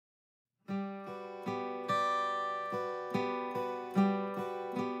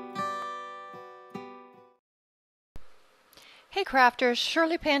Hey crafters,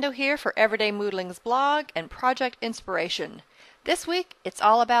 Shirley Pando here for Everyday Moodlings blog and project inspiration. This week it's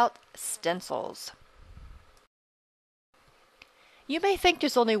all about stencils. You may think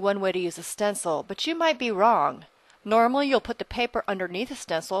there's only one way to use a stencil, but you might be wrong. Normally you'll put the paper underneath a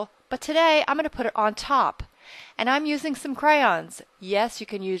stencil, but today I'm going to put it on top. And I'm using some crayons. Yes, you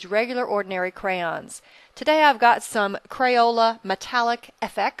can use regular ordinary crayons. Today I've got some Crayola Metallic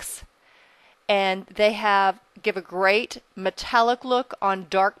FX, and they give a great metallic look on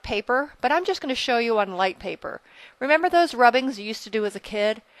dark paper, but I'm just going to show you on light paper. Remember those rubbings you used to do as a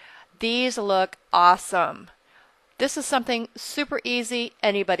kid? These look awesome. This is something super easy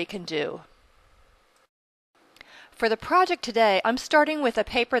anybody can do. For the project today, I'm starting with a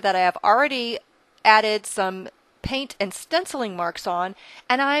paper that I have already added some paint and stenciling marks on,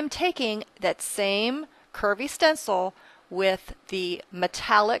 and I'm taking that same curvy stencil with the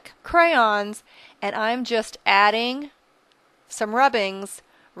metallic crayons, and I'm just adding some rubbings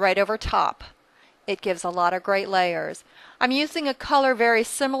right over top. It gives a lot of great layers. I'm using a color very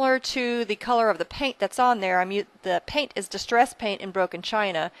similar to the color of the paint that's on there. The paint is Distress Paint in Broken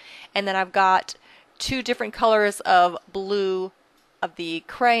China, and then I've got two different colors of blue of the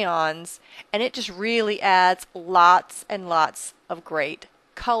crayons, and it just really adds lots and lots of great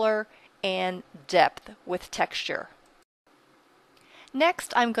color and depth with texture.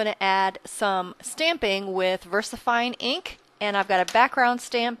 Next, I'm going to add some stamping with VersaFine ink, and I've got a background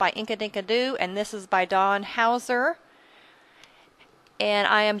stamp by Inkadinkadoo, and this is by Dawn Hauser. And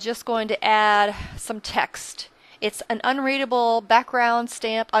I am just going to add some text. It's an unreadable background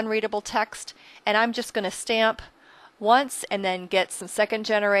stamp, unreadable text, and I'm just going to stamp once and then get some second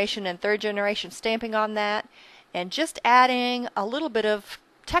generation and third generation stamping on that, and just adding a little bit of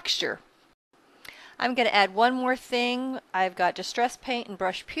texture. I'm going to add one more thing. I've got Distress Paint and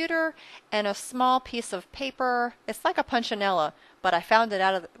brush pewter and a small piece of paper. It's like a punchinella, but I found it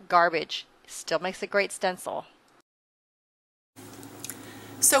out of the garbage. Still makes a great stencil.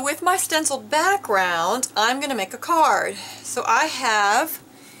 So with my stenciled background, I'm going to make a card. So I have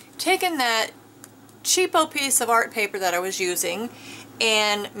taken that cheapo piece of art paper that I was using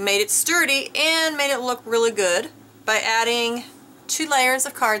and made it sturdy and made it look really good by adding 2 layers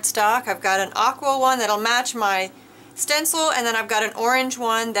of cardstock. I've got an aqua one that'll match my stencil, and then I've got an orange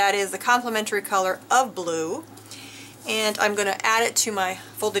one that is the complementary color of blue. And I'm going to add it to my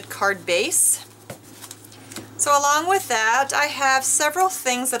folded card base. So along with that, I have several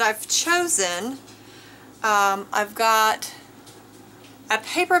things that I've chosen. I've got a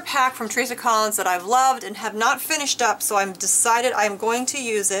paper pack from Teresa Collins that I've loved and have not finished up, so I'm decided I'm going to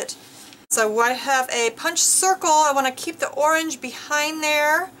use it. So I have a punch circle. I want to keep the orange behind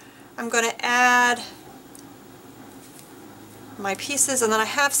there. I'm going to add my pieces, and then I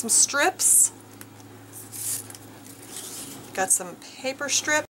have some strips. Got some paper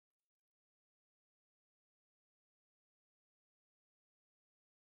strip.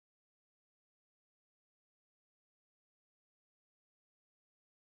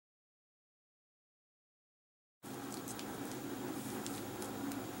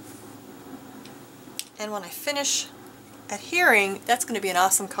 And when I finish adhering, that's going to be an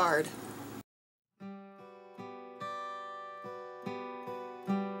awesome card.